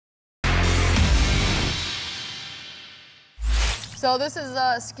So this is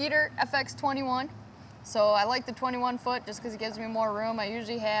a Skeeter FX21. So I like the 21 foot just because it gives me more room. I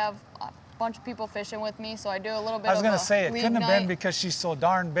usually have a bunch of people fishing with me, so I do a little bit of I was going to say, it couldn't have been because she's so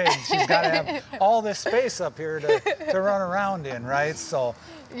darn big. She's got to have all this space up here to run around in, right? So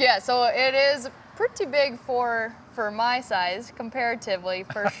yeah, so it is pretty big for my size comparatively,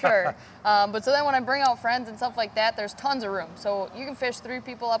 for sure. But so then when I bring out friends and stuff like that, there's tons of room. So you can fish 3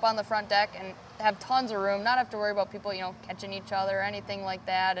 people up on the front deck and have tons of room, not have to worry about people, catching each other or anything like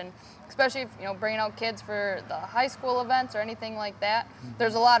that. And especially if, bringing out kids for the high school events or anything like that,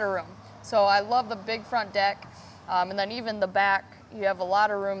 there's a lot of room. So I love the big front deck. And then even the back, you have a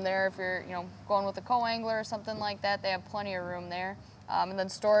lot of room there. If you're, going with a co-angler or something like that, they have plenty of room there. And then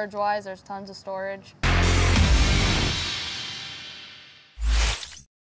storage-wise, there's tons of storage.